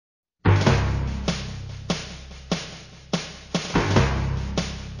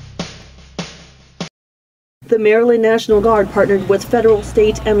The Maryland National Guard partnered with federal,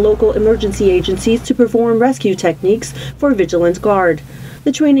 state, and local emergency agencies to perform rescue techniques for Vigilant Guard.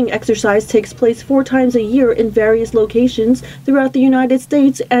 The training exercise takes place 4 times a year in various locations throughout the United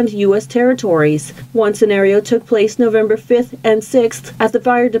States and U.S. territories. One scenario took place November 5th and 6th at the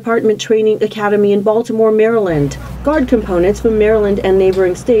Fire Department Training Academy in Baltimore, Maryland. Guard components from Maryland and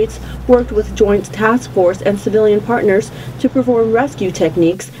neighboring states worked with Joint Task Force and civilian partners to perform rescue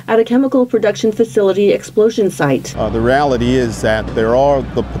techniques at a chemical production facility explosion site. The reality is that there are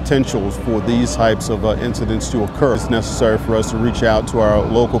the potentials for these types of incidents to occur. It's necessary for us to reach out to our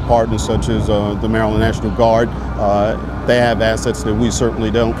local partners such as the Maryland National Guard. They have assets that we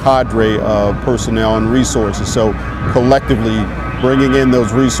certainly don't. Cadre of personnel and resources. So collectively bringing in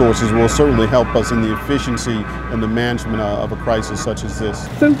those resources will certainly help us in the efficiency and the management of a crisis such as this.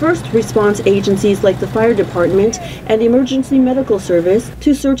 From first response agencies like the Fire Department and Emergency Medical Service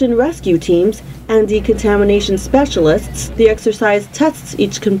to search and rescue teams and decontamination specialists, the exercise tests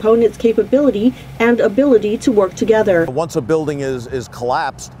each component's capability and ability to work together. Once a building is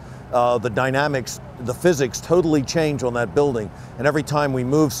collapsed, the dynamics, the physics totally change on that building. And every time we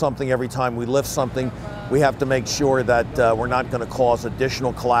move something, every time we lift something, we have to make sure that we're not going to cause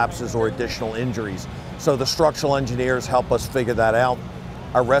additional collapses or additional injuries. So the structural engineers help us figure that out.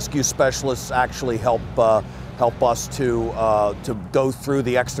 Our rescue specialists actually help us to go through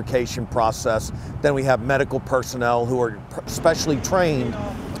the extrication process. Then we have medical personnel who are specially trained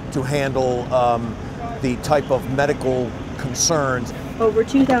to handle the type of medical concerns. Over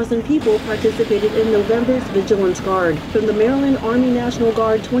 2,000 people participated in November's Vigilant Guard. From the Maryland Army National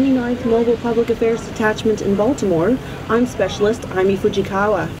Guard 29th Mobile Public Affairs Detachment in Baltimore, I'm Specialist Aimi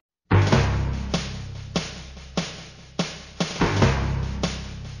Fujikawa.